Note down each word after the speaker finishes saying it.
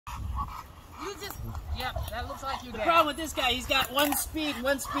You just, yep, that looks like you. The problem with this guy, he's got one speed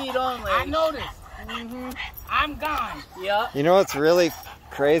only. I noticed. I'm gone. Yep. You know what's really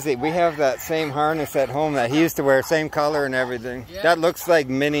crazy? We have that same harness at home that he used to wear, same color and everything. Yeah. That looks like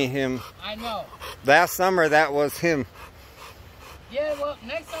mini him. I know. Last summer, that was him. Yeah, well,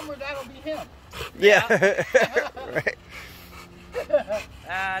 next summer that'll be him. Yeah. Right.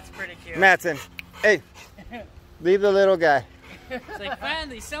 That's pretty cute. Matson, hey, leave the little guy. It's like,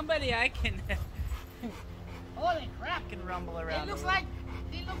 finally, somebody I can Holy crap. can rumble around. They look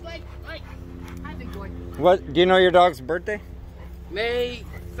like, right. I think going. What? Do you know your dog's birthday? May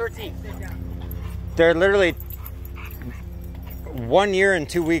 13th. They're literally 1 year and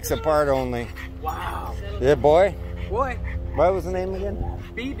 2 weeks apart only. Wow. Yeah, boy. Boy, What was the name again?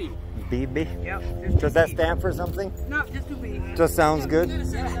 BB. BB. Yep. Does that stand for something? No, just to be. Just sounds good. Yeah,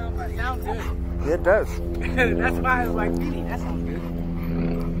 sounds good. It does. That's why I was like, BB, that sounds good.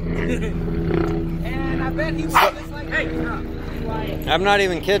 And I bet he was just like, hey, I'm not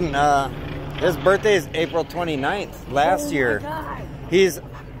even kidding. His birthday is April 29th. Last year. God. He's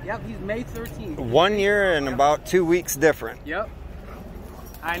Yep, he's May 13th. 1 year and about 2 weeks different. Yep.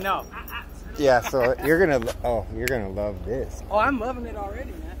 I know. Yeah, so you're gonna love this. Oh, I'm loving it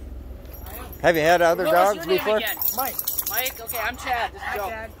already, man. Have you had other What was dogs your name before? again? Mike. Mike, okay, I'm Chad. This is Hi, Joe.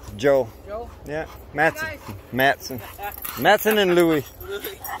 Dad. Joe. Joe. Yeah. Matson. Hi, Matson and Louie. Louie.